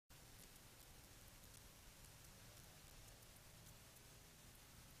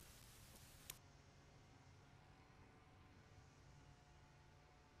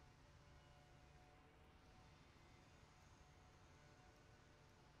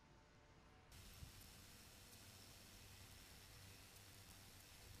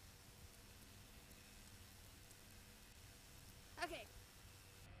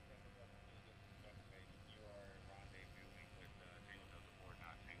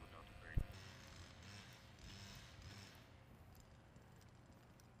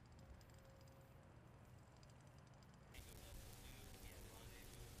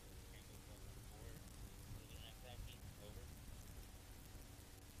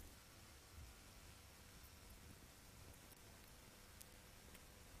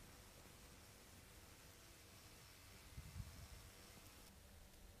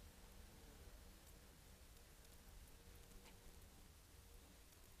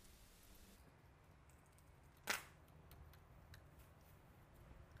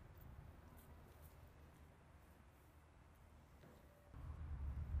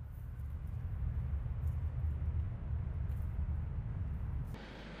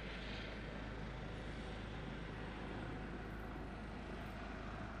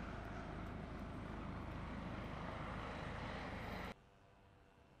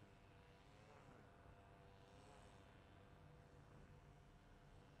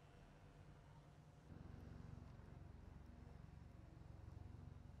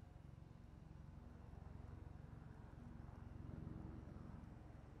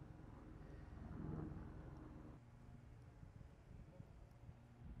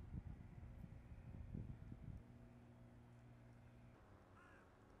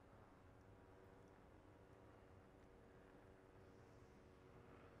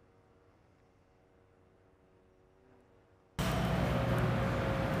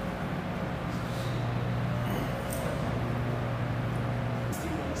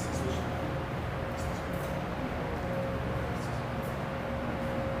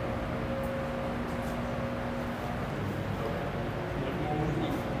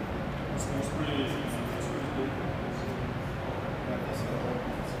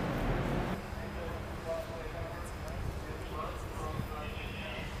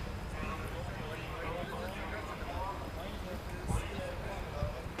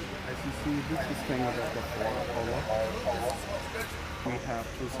This is Signal Battalion. We have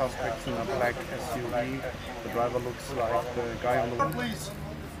two suspects in a black SUV. The driver looks like the guy on the wall. Please,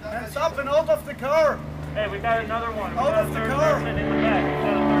 hands up and out of the car. Hey, we got another one. Out of the car. In the back.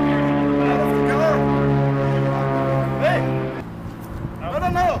 Out of the car. Hey!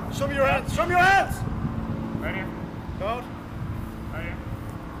 No. Show me your hands. Show me your hands. Right here. Out. Right here.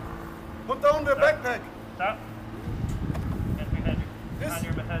 Put down the backpack. Stop. Yes, behind you. This. Behind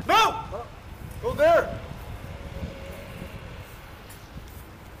your head. No! Go there.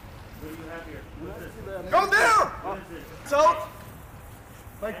 What do you have here? What is this? Go there! What is this? It's out.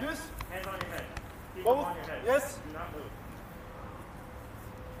 Like this. Hands on your head. Keep Both. them on your head. Yes. Do not move.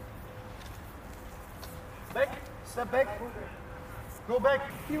 Back. Step back. Go back.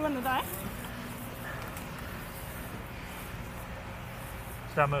 You want to die?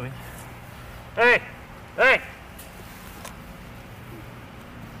 Stop moving. Hey! Hey!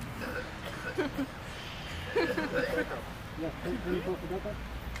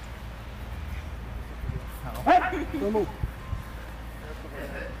 Don't move.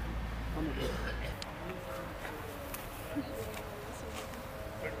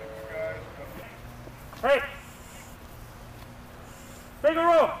 Hey! Take a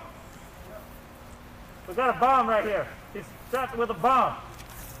roll! We got a bomb right here. He's strapped with a bomb.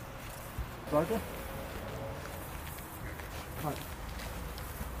 Roger.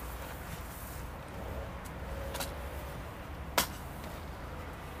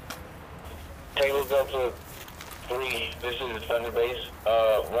 Tango Delta 3, this is Thunder Base.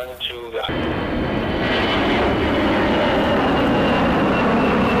 Run to the...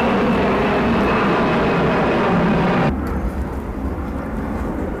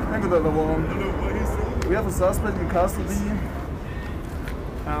 We have a suspect in custody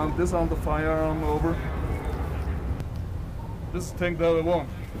and disarm the firearm. Over. This is Tank Delta 1.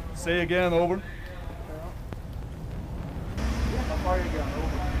 Say again, over. How far are you going?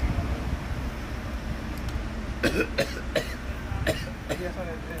 Over. Yes, on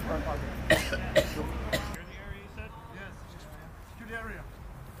the front pocket. You're in the area, you said? Yes. Security area.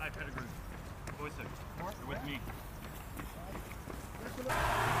 Hi, Pettigrew. Voice it. You're with me.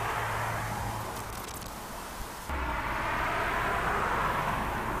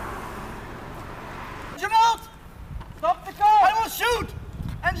 Engine out! Stop the car! I will shoot!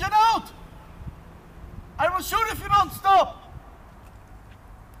 Engine out! I will shoot if you don't stop!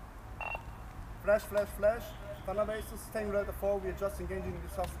 Flash, flash, flash. Thunder bases, Tango Delta 4, we are just engaging the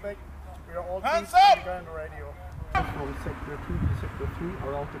suspect. We are all Hands teams up! and the guy on the radio. From Sector 2 to Sector 3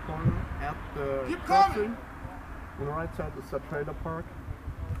 around the corner at the Keep crossing. coming! On the right side is the trailer park.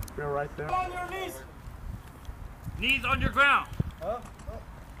 We're right there. On your knees! Knees on your ground.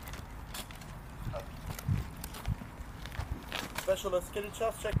 Specialist, get a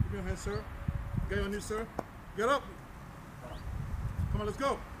chest check. Give me your hand, sir. Get on your knees, sir. Get up. Come on, let's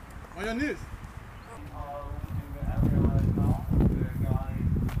go. On your knees.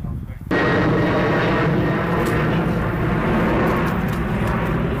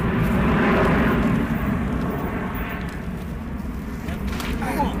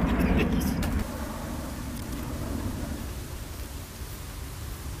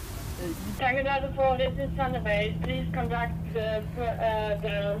 Tango Delta 4, this is Thunder Base. Please conduct the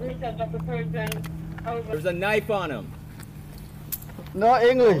research of the person over. There's a knife on him. No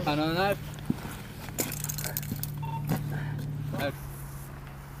English. On a knife.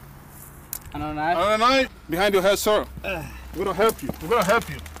 On a knife. On a knife. Behind your head, sir. We're gonna help you. We're gonna help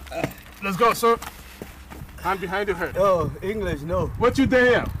you. Let's go, sir. Hand behind your head. Oh, English, no. What you there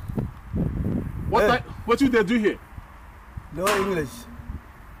here? What you there do here? No English.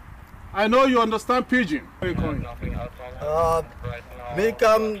 I know you understand pidgin. Where you going? We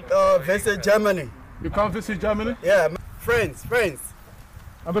come visit Germany. You come visit Germany? Yeah, friends.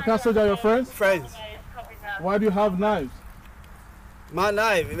 American soldier, your friends? Friends. Why do you have knives? My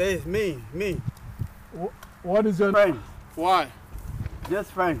knife is me. What is your Friends. Why?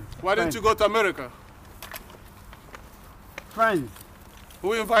 Just friends. Why didn't you go to America? Friends.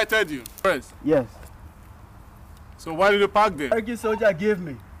 Who invited you? Friends. Yes. So why did you park there? Turkey soldier give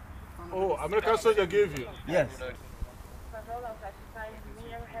me. Oh, American soldier gave you. Yes. Patrol of exercise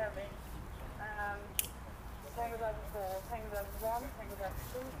near Hervey. Tango Delta 4, Tango Delta 1, Tango Delta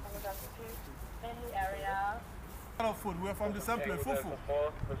 2, Tango Delta 2, in the area. Food. We're from the sample. Fufu.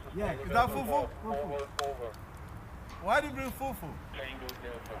 Yeah. Is that fufu? Why do you bring fufu?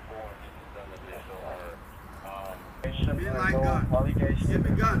 Give me my gun. Give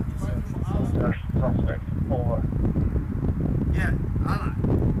me gun. Suspect. Over. Yeah, Allah.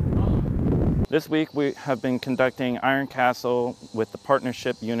 This week we have been conducting Iron Castle with the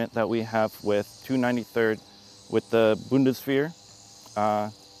partnership unit that we have with 293rd with the Bundeswehr.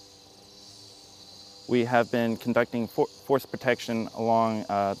 We have been conducting force protection along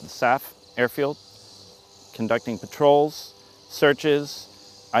the Sept airfield, conducting patrols,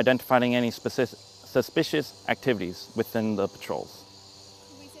 searches, identifying any suspicious activities within the patrols.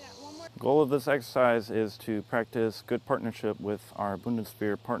 The goal of this exercise is to practice good partnership with our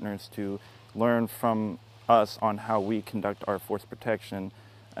Bundeswehr partners to learn from us on how we conduct our force protection,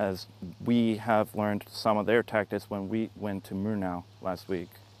 as we have learned some of their tactics when we went to Murnau last week.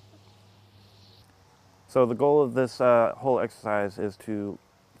 So the goal of this whole exercise is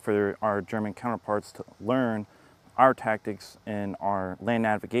for our German counterparts to learn our tactics in our land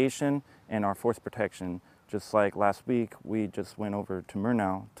navigation and our force protection. Just like last week, we just went over to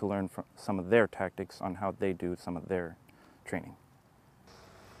Murnau to learn from some of their tactics on how they do some of their training.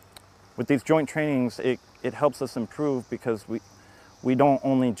 With these joint trainings, it helps us improve because we don't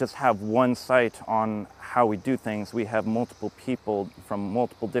only just have one sight on how we do things, we have multiple people from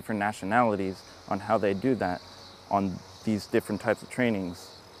multiple different nationalities on how they do that on these different types of trainings.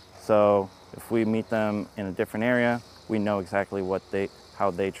 So if we meet them in a different area, we know exactly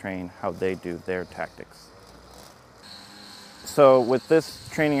how they train, how they do their tactics. So with this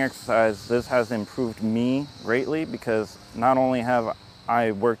training exercise, this has improved me greatly because not only have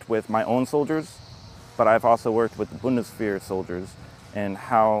I worked with my own soldiers, but I've also worked with the Bundeswehr soldiers and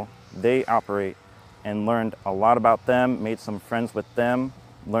how they operate and learned a lot about them, made some friends with them,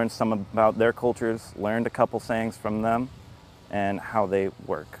 learned some about their cultures, learned a couple sayings from them and how they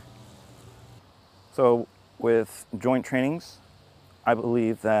work. So with joint trainings, I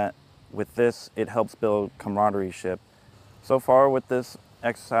believe that with this, it helps build camaraderie. So far with this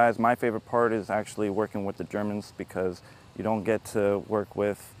exercise, my favorite part is actually working with the Germans because you don't get to work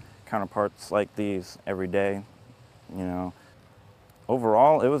with counterparts like these every day, you know.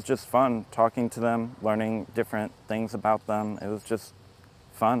 Overall, it was just fun talking to them, learning different things about them. It was just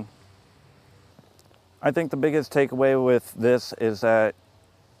fun. I think the biggest takeaway with this is that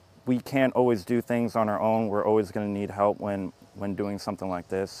we can't always do things on our own. We're always going to need help when doing something like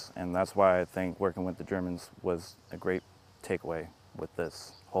this, and that's why I think working with the Germans was a great takeaway with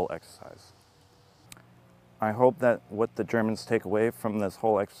this whole exercise. I hope that what the Germans take away from this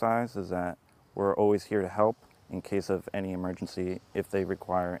whole exercise is that we're always here to help in case of any emergency if they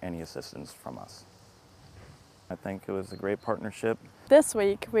require any assistance from us. I think it was a great partnership. This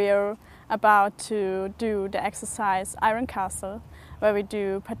week we're about to do the exercise Iron Castle, where we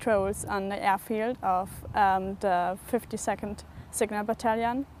do patrols on the airfield of the 52nd Signal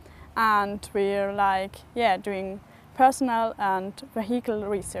Battalion, and we're doing personnel and vehicle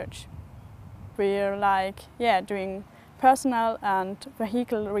research. We're doing personnel and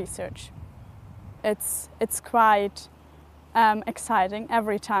vehicle research. It's quite exciting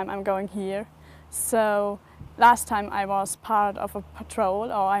every time I'm going here. So last time I was part of a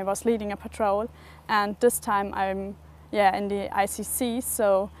patrol, or I was leading a patrol, and this time I'm in the ICC,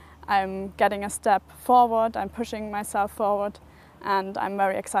 so I'm getting a step forward, I'm pushing myself forward, and I'm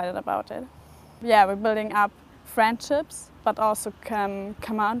very excited about it. Yeah, we're building up friendships, but also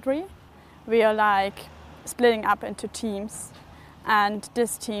camaraderie. We are splitting up into teams, and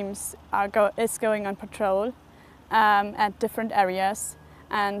these teams is going on patrol at different areas,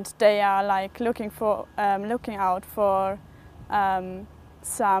 and they are looking out for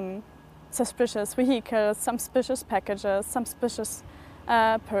some suspicious vehicles, some suspicious packages, some suspicious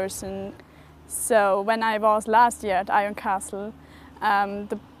person. So when I was last year at Iron Castle,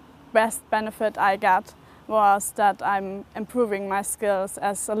 the best benefit I got was that I'm improving my skills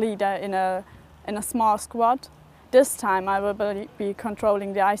as a leader in a small squad. This time I will be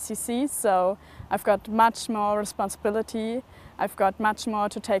controlling the ICC, so I've got much more responsibility, I've got much more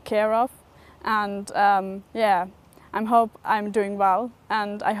to take care of, and I hope I'm doing well,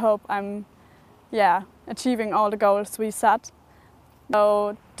 and I hope I'm achieving all the goals we set.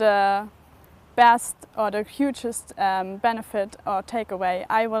 So the best or the hugest benefit or takeaway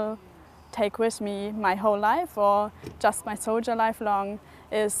I will take with me my whole life, or just my soldier life long,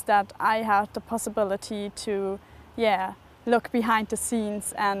 is that I have the possibility to look behind the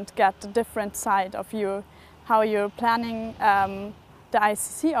scenes and get the different side of you, how you're planning the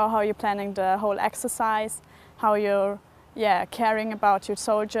ICC, or how you're planning the whole exercise, how you're caring about your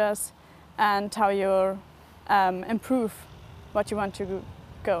soldiers, and how you improve what you want to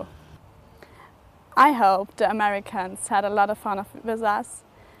go. I hope the Americans had a lot of fun with us.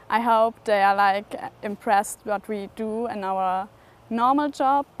 I hope they are like impressed what we do in our normal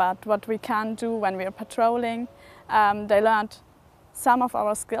job, but what we can do when we are patrolling. They learned some of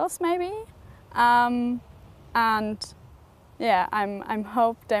our skills maybe, and yeah, I'm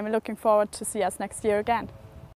hope they're looking forward to see us next year again.